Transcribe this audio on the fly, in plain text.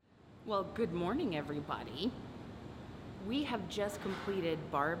Well, good morning, everybody. We have just completed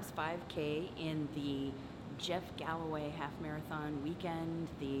Barb's 5K in the Jeff Galloway Half Marathon weekend,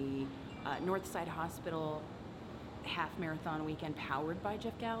 the Northside Hospital Half Marathon weekend powered by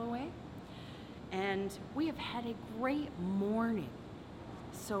Jeff Galloway. And we have had a great morning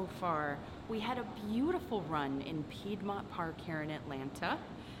so far. We had a beautiful run in Piedmont Park here in Atlanta,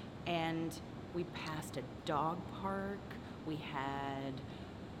 and we passed a dog park. We had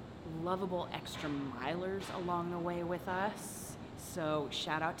lovable extra milers along the way with us. So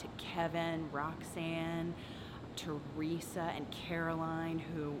shout out to Kevin, Roxanne, Teresa, and Caroline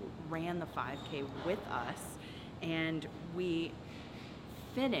who ran the 5K with us. And we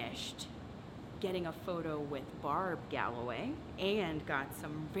finished getting a photo with Barb Galloway and got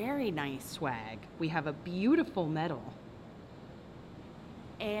some very nice swag. We have a beautiful medal.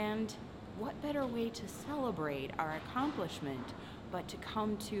 And what better way to celebrate our accomplishment but to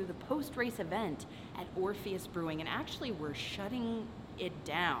come to the post-race event at Orpheus Brewing. And actually, we're shutting it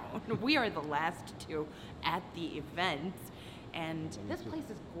down. We are the last two at the event. And this place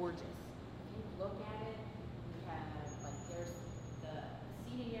is gorgeous. If you look at it, we have, there's the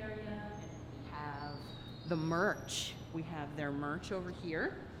seating area, and we have the merch. We have their merch over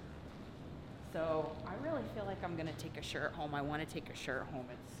here. So I really feel like I'm gonna take a shirt home. I wanna take a shirt home.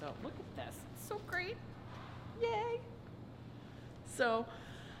 Look at this, it's so great. Yay. So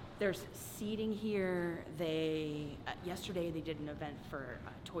there's seating here. Yesterday they did an event for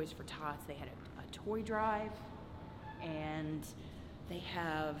Toys for Tots. They had a toy drive, and they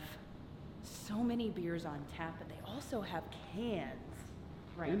have so many beers on tap, but they also have cans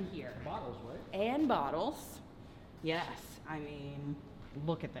and here. Bottles, right? And bottles. Yes, I mean,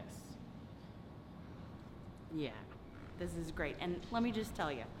 look at this. Yeah, this is great. And let me just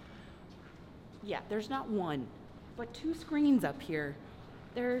tell you, yeah, there's not one, but two screens up here.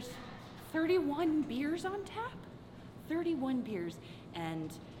 There's 31 beers on tap. 31 beers,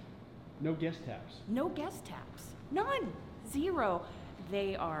 and no guest taps. No guest taps. None. Zero.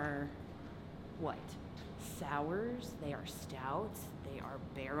 They are what? Sours, they are stouts, they are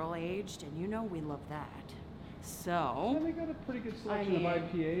barrel aged, and you know we love that. So they got a pretty good selection of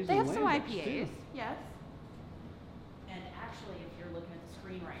IPAs. They and have some lambics, IPAs, too. yes. And actually, if you're looking at the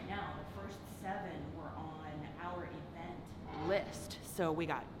screen right now, the first 7 were on our event list. So we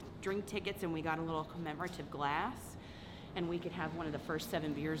got drink tickets and we got a little commemorative glass, and we could have one of the first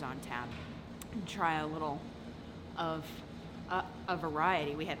 7 beers on tap and try a little of a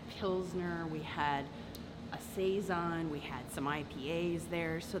variety. We had Pilsner, we had a Saison, we had some IPAs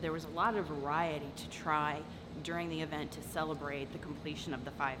there. So there was a lot of variety to try during the event to celebrate the completion of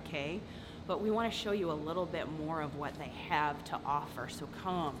the 5K. But we want to show you a little bit more of what they have to offer. So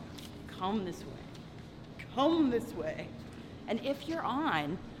come this way. Come this way. And if you're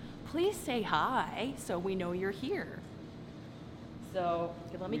on, please say hi so we know you're here. So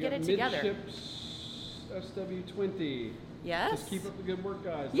let me get it together. Midships SW20. Yes. Just keep up the good work,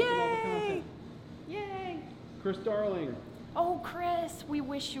 guys. Yay! Look at all the content. Yay! Chris Darling. Oh, Chris, we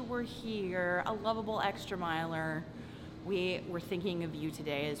wish you were here. A lovable extra miler. We were thinking of you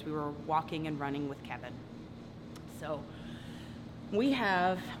today as we were walking and running with Kevin. So we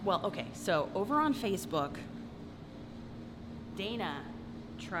have, so over on Facebook, Dana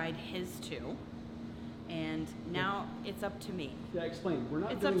tried his too, and now it's up to me. Yeah, explain. We're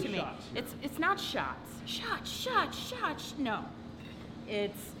not It's doing up to shots me. here. It's not shots. Shots. No.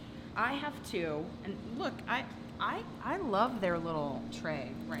 I have 2, and look, I love their little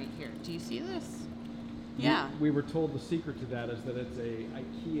tray right here. Do you see this? Yeah. We were told the secret to that is that it's a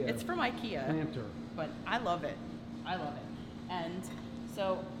IKEA. It's from IKEA. Planter. But I love it. And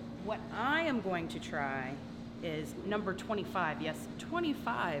so what I am going to try is number 25. Yes,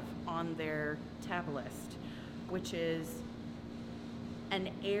 25 on their tab list, which is an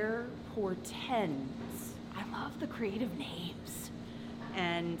Air Portens. I love the creative names.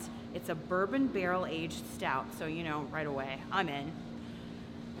 And it's a bourbon barrel aged stout. So, right away, I'm in.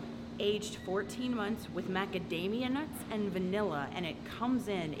 Aged 14 months with macadamia nuts and vanilla, and it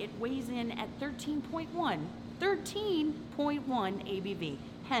weighs in at 13.1 ABV,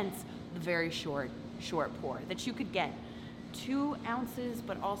 hence the very short pour that you could get 2 ounces,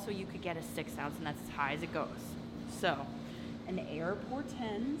 but also you could get a 6 ounce, and that's as high as it goes. So an Air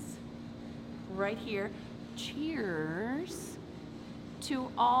Portens right here. Cheers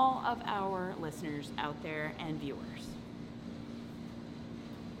to all of our listeners out there and viewers.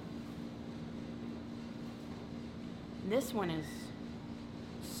 This one is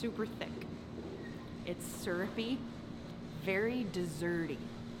super thick. It's syrupy, very desserty.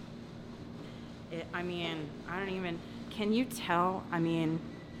 Can you tell?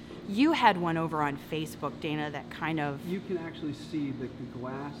 You had one over on Facebook, Dana, that kind of... You can actually see that the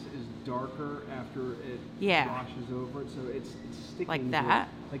glass is darker after it Yeah. washes over it, so it's sticking Like to that?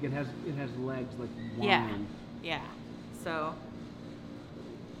 it. Like it has legs like wine. Yeah. So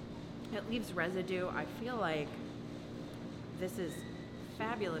it leaves residue. I feel like this is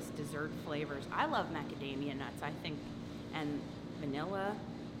fabulous dessert flavors. I love macadamia nuts, I think, and vanilla.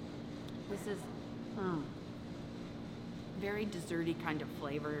 This is very desserty kind of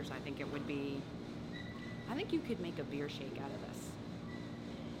flavors. I think it would be... I think you could make a beer shake out of this.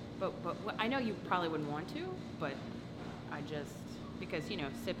 But I know you probably wouldn't want to, but I just... Because,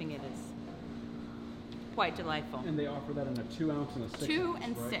 sipping it is quite delightful. And they offer that in a 2 ounce and a 6 2 ounce,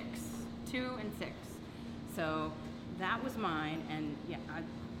 and right? 6. 2 and 6. So that was mine, and yeah,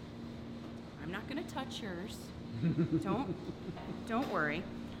 I'm not going to touch yours. Don't worry.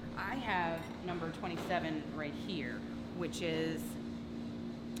 I have number 27 right here, which is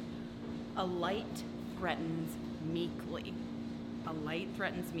A Light Threatens Meekly. A Light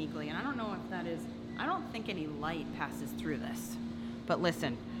Threatens Meekly, and I don't know if that is... I don't think any light passes through this. But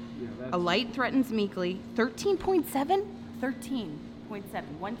listen, Yeah, A Light Threatens Meekly, 13.7? 13.7,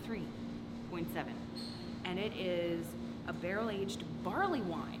 13.7. And it is a barrel-aged barley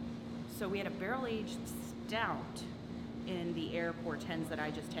wine. So we had a barrel-aged stout in the Airport 10s that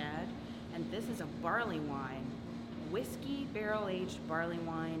I just had. And this is a barley wine, whiskey, barrel-aged barley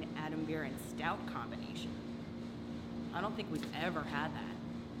wine, Adam beer, and stout combination. I don't think we've ever had that.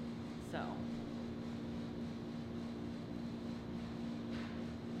 So...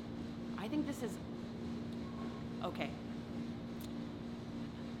 I think this is, okay,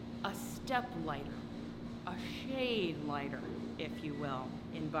 a step lighter, a shade lighter, if you will,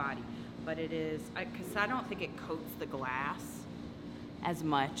 in body. But it is, because I don't think it coats the glass as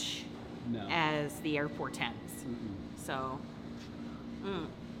much as the Airport 10s. So,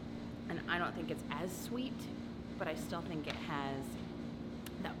 and I don't think it's as sweet, but I still think it has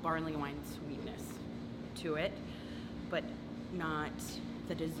that barley wine sweetness to it, but not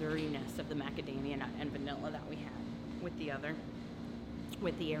the dessertiness of the macadamia nut and vanilla that we had with the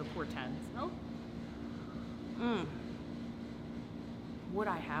Airport 10s. Oh. Would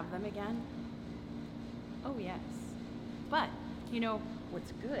I have them again? Oh, yes. But,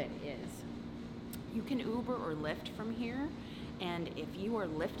 what's good is you can Uber or Lyft from here, and if you are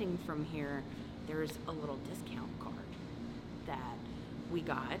lifting from here, there's a little discount card that we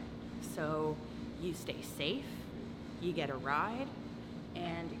got. So you stay safe, you get a ride,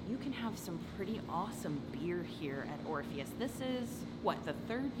 and you can have some pretty awesome beer here at Orpheus. This is, the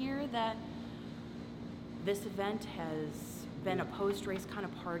third year that this event has been a post-race kind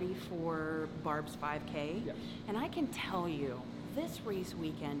of party for Barb's 5K. Yes. And I can tell you, this race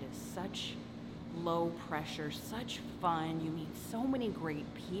weekend is such low pressure, such fun. You meet so many great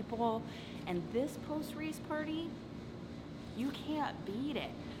people. And this post-race party, you can't beat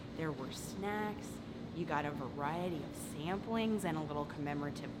it. There were snacks. You got a variety of samplings and a little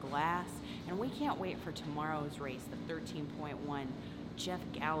commemorative glass. And we can't wait for tomorrow's race, the 13.1 Jeff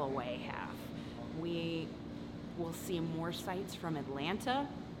Galloway half. We will see more sights from Atlanta.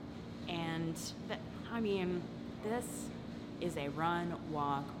 And, this is a run,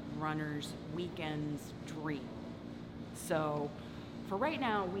 walk, runner's weekend's dream. So for right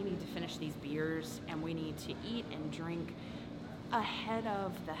now, we need to finish these beers and we need to eat and drink ahead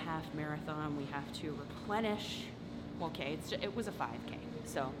of the half marathon. We have to replenish. It was a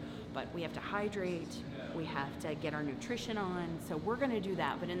 5K, but we have to hydrate. We have to get our nutrition on. So we're going to do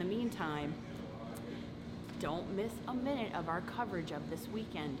that. But in the meantime, don't miss a minute of our coverage of this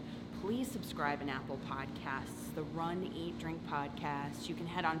weekend. Please subscribe in Apple Podcasts, the Run, Eat, Drink podcast. You can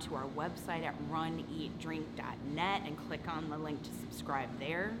head on to our website at runeatdrink.net and click on the link to subscribe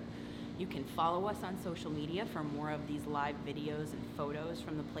there. You can follow us on social media for more of these live videos and photos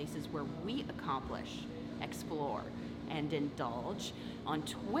from the places where we accomplish, explore, and indulge. On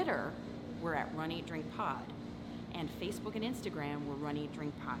Twitter, we're at Run, Eat, Drink Pod. And Facebook and Instagram, we're Run, Eat,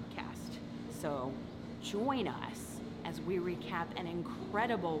 Drink Podcast. So join us as we recap an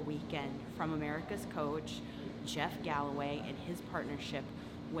incredible weekend from America's coach, Jeff Galloway, and his partnership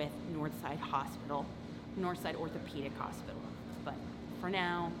with Northside Orthopedic Hospital. But for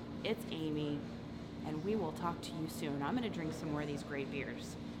now, it's Amy, and we will talk to you soon. I'm going to drink some more of these great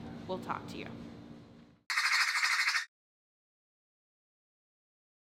beers. We'll talk to you.